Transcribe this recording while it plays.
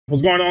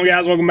What's going on,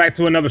 guys? Welcome back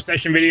to another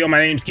session video. My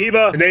name's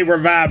Kiba. Today we're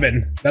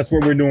vibing. That's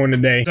what we're doing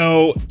today.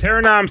 So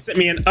Terranom sent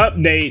me an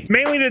update,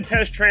 mainly to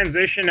test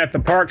transition at the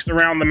parks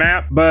around the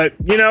map. But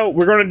you know,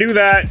 we're going to do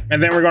that,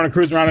 and then we're going to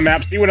cruise around the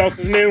map, see what else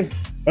is new.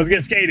 Let's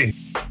get skating.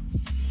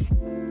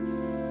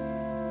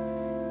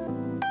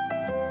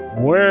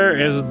 Where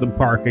is the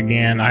park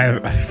again?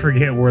 I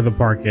forget where the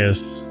park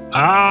is.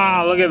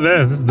 Ah, look at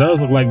this. This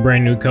does look like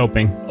brand new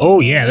coping. Oh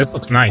yeah, this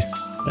looks nice.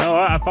 You know,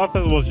 I thought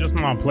this was just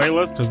my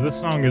playlist because this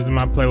song is in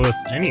my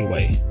playlist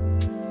anyway.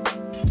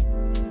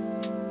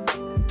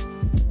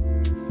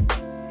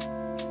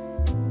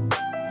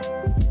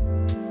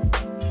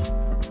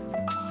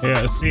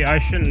 Yeah, see, I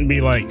shouldn't be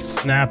like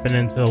snapping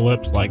into the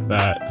lips like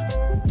that.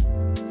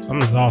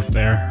 Something's off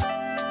there.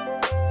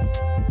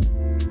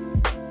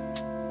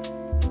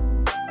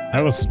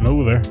 That was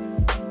smoother.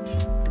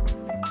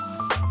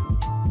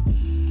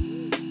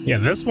 Yeah,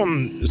 this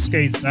one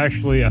skates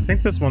actually, I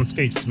think this one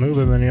skates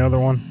smoother than the other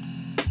one.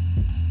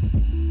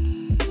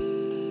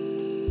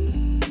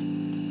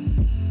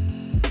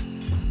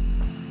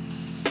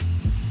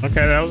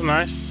 Okay, that was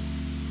nice.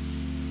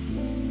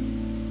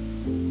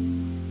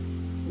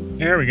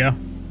 There we go.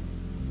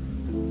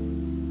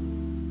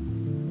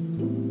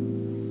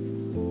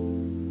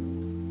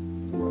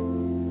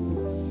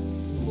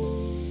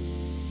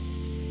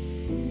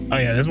 Oh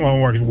yeah, this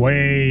one works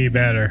way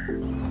better.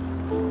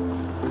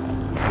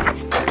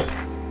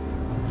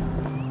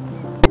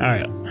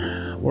 Alright,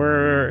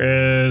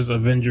 where is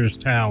Avengers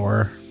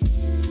Tower?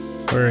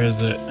 Where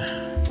is it?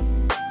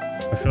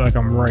 I feel like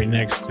I'm right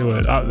next to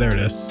it. Oh, there it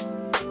is.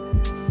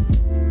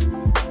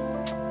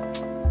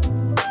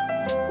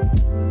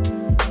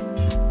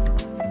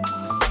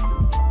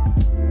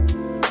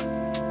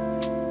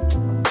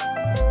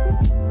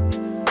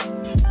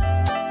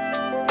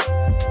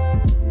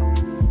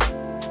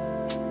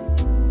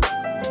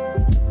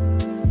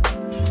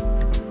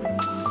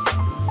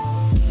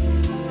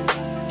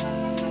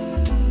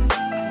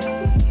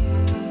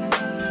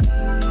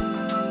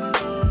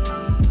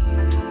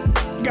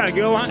 Got a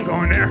good line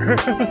going there.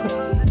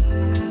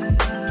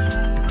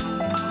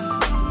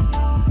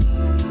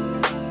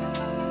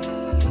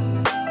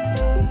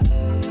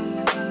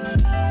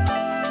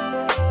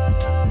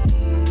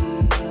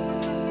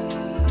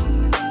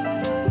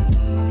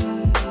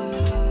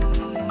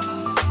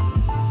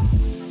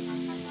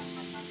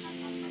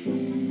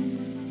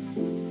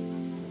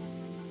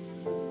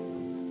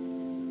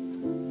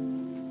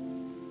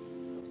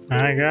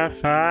 I got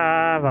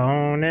 5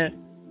 on it.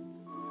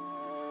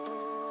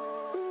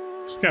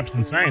 Step's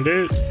insane,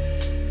 dude.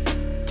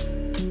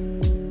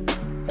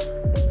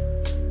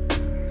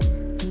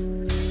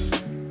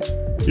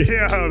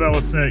 Yeah, that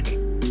was sick.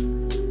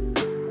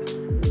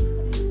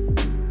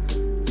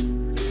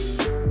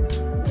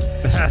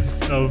 That's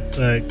so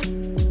sick.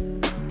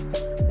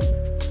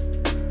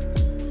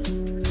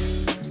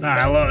 Sorry,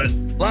 I love it.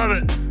 Love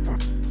it.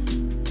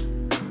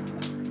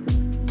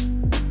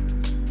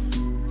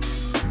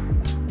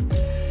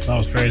 That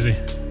was crazy.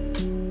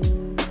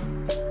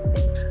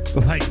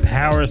 Like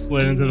power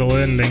slid into the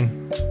landing.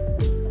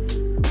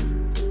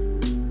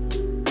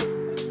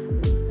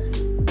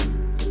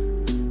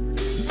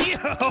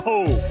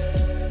 Yo!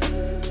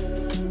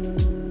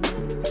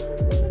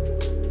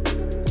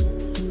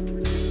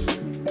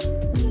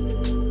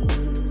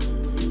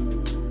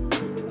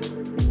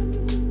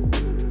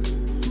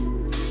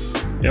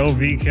 Yo,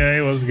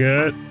 VK was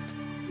good.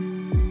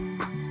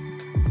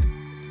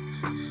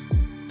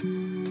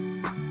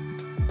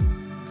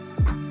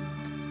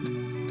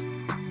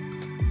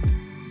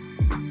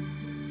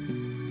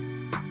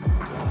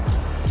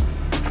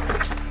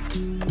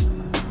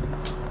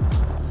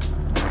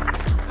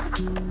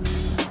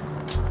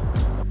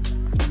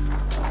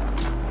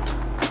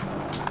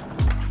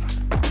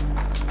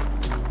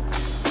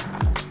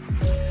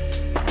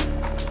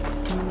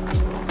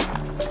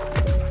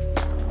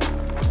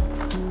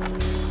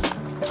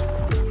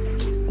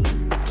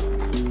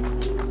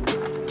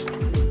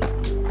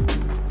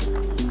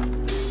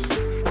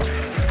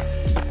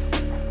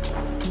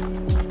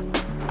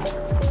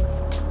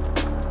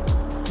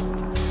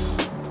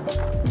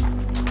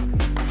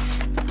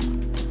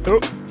 Oh,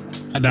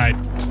 I died.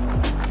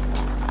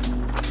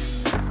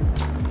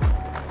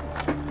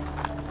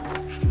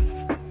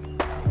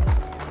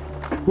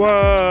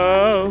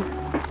 Whoa.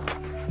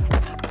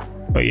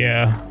 But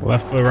yeah,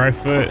 left foot, right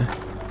foot.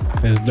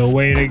 There's the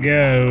way to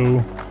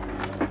go.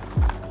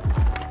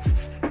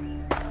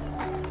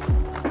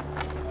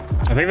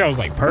 I think that was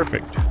like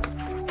perfect.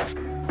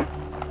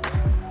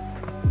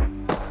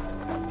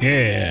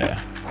 Yeah.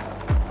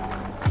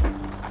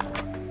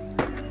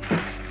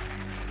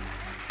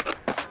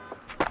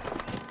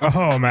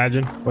 Oh,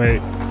 imagine.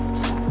 Wait.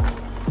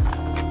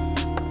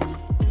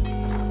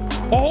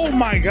 Oh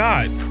my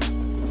God.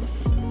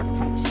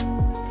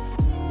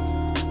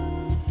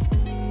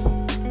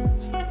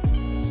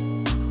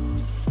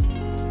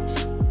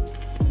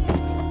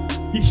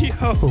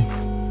 Yo.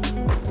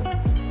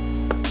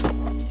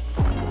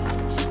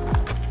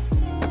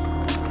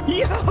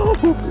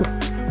 Yo.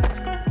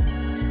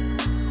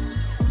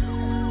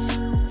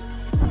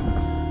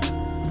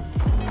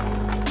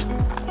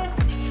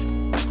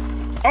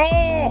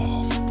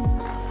 Oh!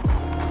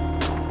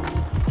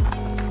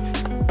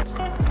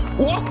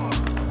 Whoa!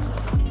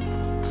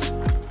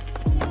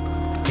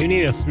 You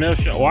need a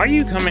Smith shot. Why are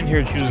you coming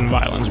here choosing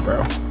violence,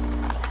 bro?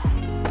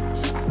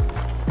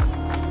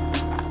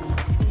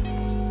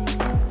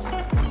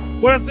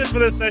 Well, that's it for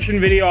this session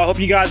video. I hope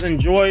you guys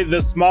enjoyed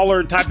this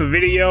smaller type of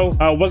video.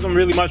 Wasn't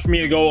really much for me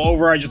to go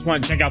over. I just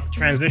want to check out the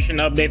transition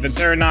update that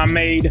Terranon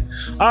made.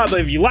 But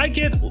if you like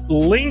it,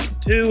 link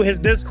to his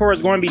Discord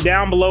is going to be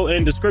down below in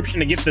the description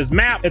to get this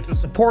map. It's a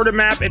supporter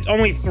map. It's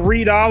only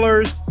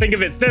 $3. Think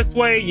of it this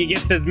way. You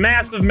get this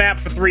massive map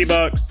for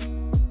 $3.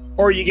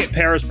 Or you get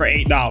Paris for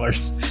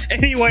 $8.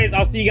 Anyways,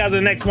 I'll see you guys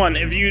in the next one.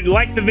 If you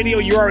like the video,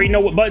 you already know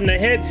what button to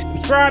hit.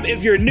 Subscribe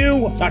if you're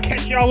new. I'll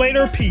catch y'all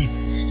later.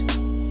 Peace.